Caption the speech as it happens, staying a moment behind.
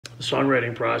The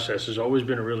songwriting process has always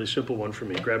been a really simple one for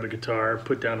me. Grab a guitar,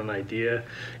 put down an idea,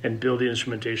 and build the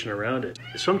instrumentation around it.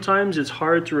 Sometimes it's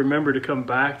hard to remember to come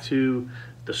back to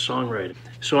the songwriting.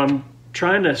 So I'm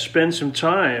trying to spend some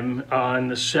time on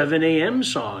the 7 a.m.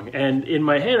 song. And in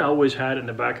my head, I always had it in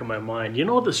the back of my mind. You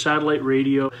know the satellite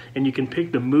radio, and you can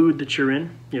pick the mood that you're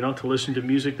in, you know, to listen to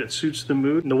music that suits the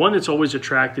mood. And the one that's always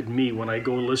attracted me when I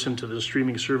go listen to the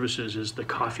streaming services is the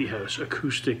coffee house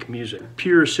acoustic music.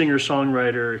 Pure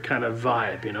singer-songwriter kind of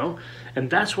vibe, you know? And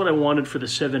that's what I wanted for the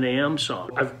 7 a.m.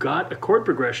 song. I've got a chord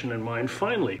progression in mind,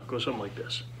 finally. It goes something like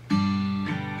this.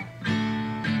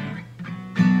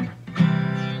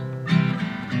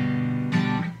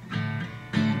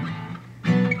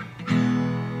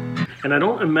 And I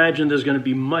don't imagine there's going to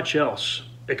be much else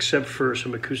except for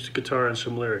some acoustic guitar and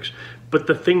some lyrics. But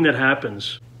the thing that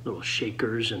happens, little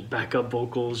shakers and backup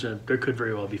vocals, and there could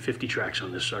very well be 50 tracks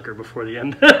on this sucker before the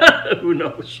end. Who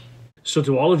knows? So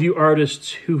to all of you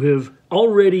artists who have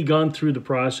already gone through the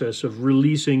process of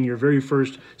releasing your very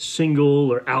first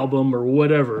single or album or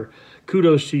whatever,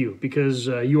 kudos to you, because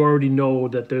you already know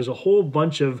that there's a whole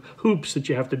bunch of hoops that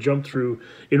you have to jump through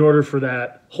in order for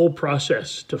that whole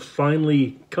process to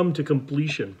finally come to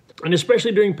completion. And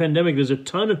especially during pandemic, there's a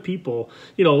ton of people,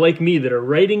 you know, like me that are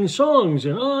writing songs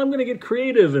and, oh, I'm going to get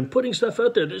creative and putting stuff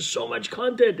out there. There's so much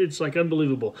content. It's like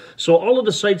unbelievable. So all of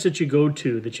the sites that you go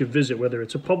to, that you visit, whether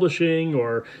it's a publishing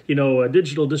or, you know, a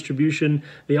digital distribution,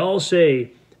 they all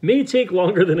say, may take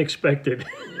longer than expected.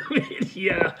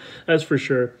 Yeah, that's for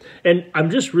sure. And I'm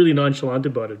just really nonchalant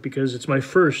about it because it's my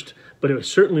first, but it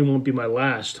certainly won't be my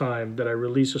last time that I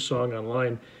release a song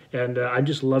online. And I'm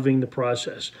just loving the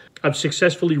process. I've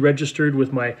successfully registered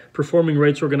with my performing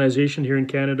rights organization here in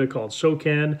Canada called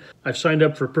SOCAN. I've signed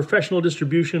up for professional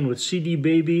distribution with CD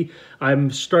Baby. I'm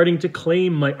starting to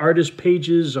claim my artist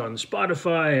pages on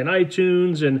Spotify and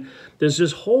iTunes. And there's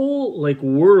this whole like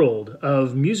world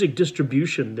of music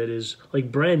distribution that is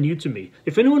like brand new to me.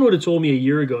 If anyone would have told me a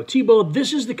year ago, Tebo,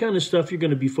 this is the kind of stuff you're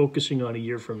going to be focusing on a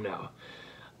year from now,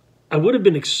 I would have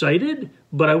been excited,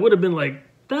 but I would have been like,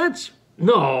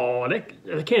 no,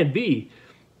 that can't be.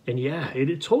 And yeah,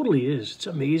 it totally is. It's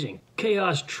amazing.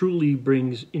 Chaos truly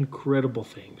brings incredible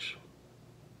things.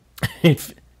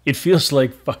 It feels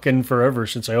like fucking forever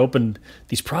since I opened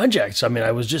these projects. I mean,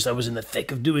 I was in the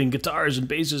thick of doing guitars and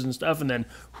basses and stuff, and then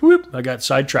whoop, I got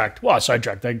sidetracked. Well,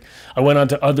 sidetracked. I went on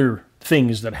to other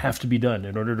things that have to be done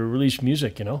in order to release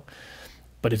music, you know?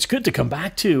 But it's good to come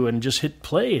back to and just hit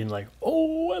play and like,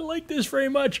 oh, I like this very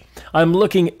much. I'm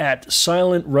looking at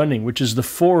Silent Running, which is the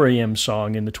 4 a.m.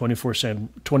 song in the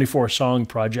 24 song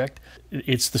project.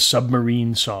 It's the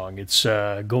submarine song. It's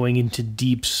going into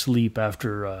deep sleep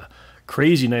after a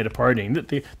crazy night of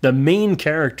partying. The main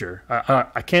character,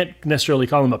 I can't necessarily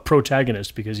call him a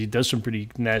protagonist because he does some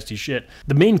pretty nasty shit.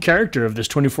 The main character of this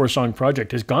 24 song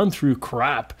project has gone through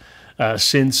crap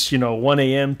since, 1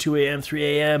 a.m., 2 a.m., 3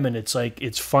 a.m., and it's like,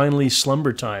 it's finally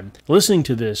slumber time. Listening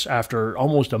to this after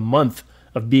almost a month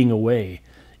of being away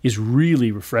is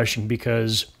really refreshing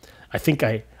because I think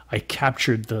I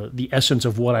captured the essence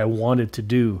of what I wanted to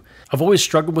do. I've always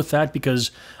struggled with that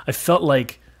because I felt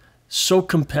like so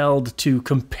compelled to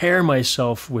compare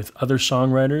myself with other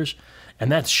songwriters,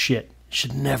 and that's shit. You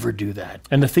should never do that.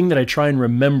 And the thing that I try and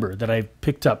remember that I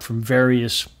picked up from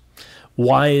various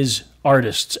wise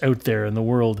artists out there in the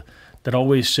world that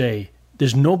always say,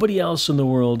 there's nobody else in the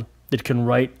world that can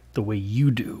write the way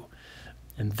you do.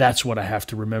 And that's what I have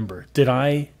to remember. Did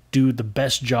I do the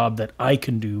best job that I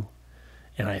can do?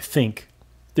 And I think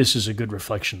this is a good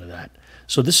reflection of that.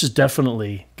 So this is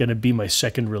definitely going to be my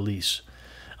second release.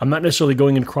 I'm not necessarily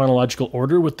going in chronological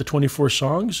order with the 24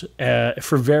 songs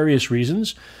for various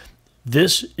reasons.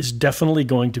 This is definitely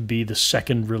going to be the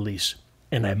second release.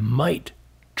 And I might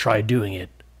try doing it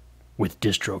with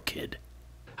DistroKid.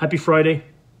 Happy Friday.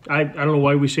 I don't know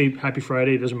why we say Happy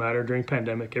Friday. It doesn't matter. During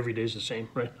pandemic, every day is the same,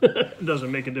 right? It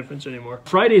doesn't make a difference anymore.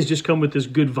 Fridays just come with this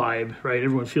good vibe, right?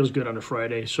 Everyone feels good on a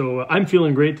Friday. So I'm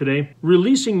feeling great today.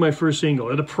 Releasing my first single,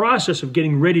 or the process of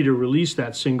getting ready to release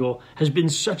that single, has been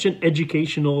such an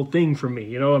educational thing for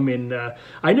me.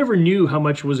 I never knew how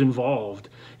much was involved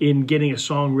in getting a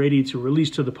song ready to release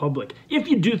to the public. If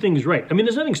you do things right. I mean,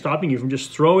 there's nothing stopping you from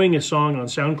just throwing a song on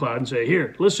SoundCloud and say,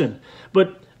 here, listen.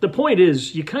 But the point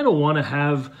is, you kind of want to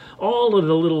have all of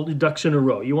the little ducks in a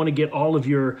row. You want to get all of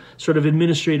your sort of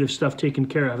administrative stuff taken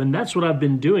care of. And that's what I've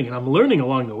been doing. And I'm learning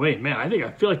along the way. Man,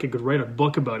 I feel like I could write a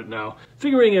book about it now.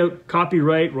 Figuring out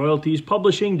copyright, royalties,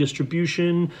 publishing,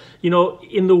 distribution.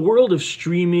 In the world of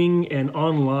streaming and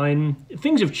online,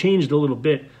 things have changed a little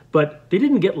bit. but they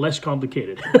didn't get less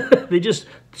complicated. They just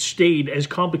stayed as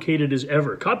complicated as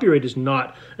ever. Copyright is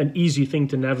not an easy thing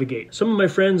to navigate. Some of my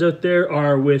friends out there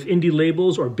are with indie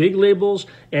labels or big labels,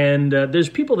 and there's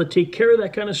people that take care of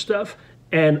that kind of stuff,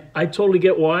 and I totally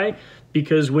get why,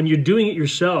 because when you're doing it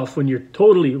yourself, when you're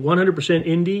totally 100%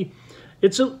 indie,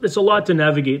 it's a lot to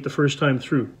navigate the first time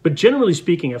through. But generally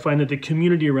speaking, I find that the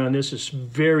community around this is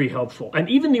very helpful. And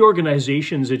even the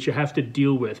organizations that you have to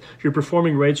deal with, your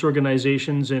performing rights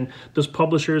organizations and those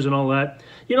publishers and all that,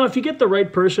 you know, if you get the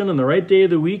right person on the right day of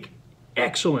the week,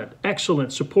 excellent,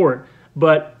 excellent support.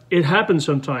 But it happens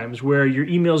sometimes where your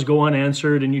emails go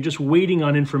unanswered and you're just waiting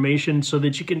on information so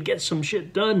that you can get some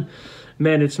shit done.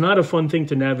 Man, it's not a fun thing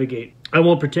to navigate. I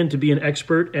won't pretend to be an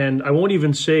expert, and I won't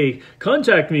even say,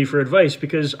 contact me for advice,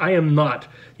 because I am not,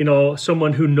 you know,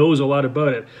 someone who knows a lot about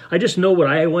it. I just know what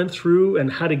I went through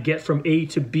and how to get from A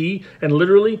to B, and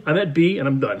literally, I'm at B and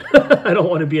I'm done. I don't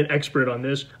want to be an expert on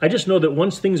this. I just know that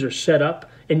once things are set up,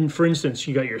 and for instance,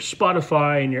 you got your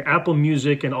Spotify and your Apple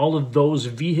Music and all of those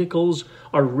vehicles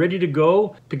are ready to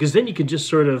go, because then you can just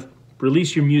sort of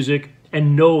release your music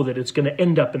and know that it's going to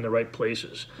end up in the right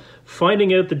places.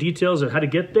 Finding out the details of how to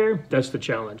get there, that's the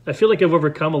challenge. I feel like I've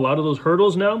overcome a lot of those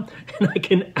hurdles now, and I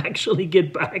can actually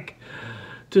get back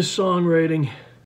to songwriting.